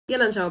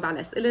يلا نجاوب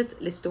على أسئلة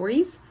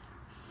الستوريز.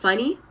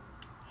 Funny,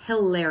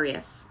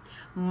 hilarious.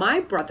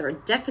 My brother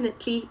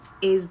definitely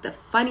is the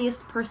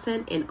funniest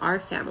person in our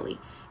family.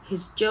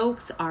 His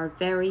jokes are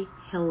very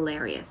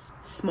hilarious.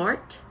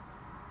 Smart,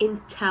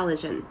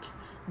 intelligent.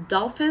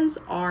 Dolphins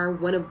are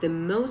one of the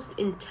most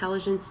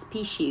intelligent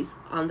species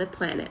on the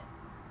planet.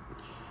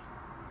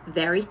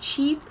 Very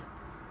cheap,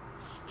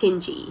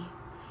 stingy.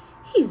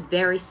 He's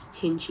very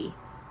stingy.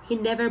 He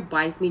never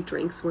buys me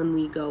drinks when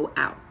we go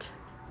out.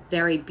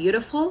 Very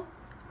beautiful,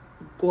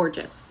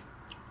 gorgeous.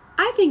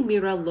 I think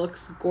Mira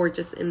looks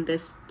gorgeous in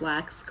this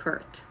black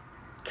skirt.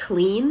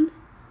 Clean,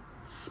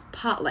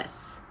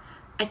 spotless.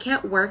 I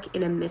can't work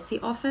in a messy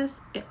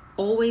office. It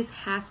always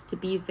has to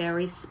be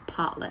very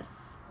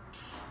spotless.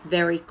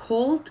 Very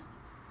cold,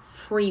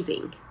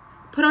 freezing.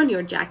 Put on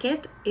your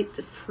jacket.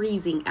 It's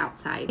freezing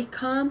outside.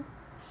 Calm,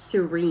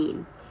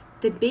 serene.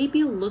 The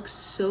baby looks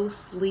so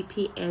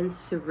sleepy and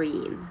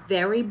serene.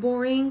 Very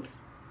boring,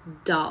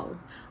 dull.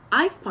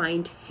 I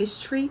find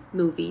history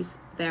movies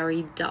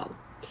very dull.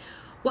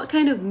 What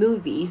kind of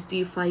movies do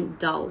you find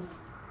dull?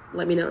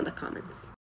 Let me know in the comments.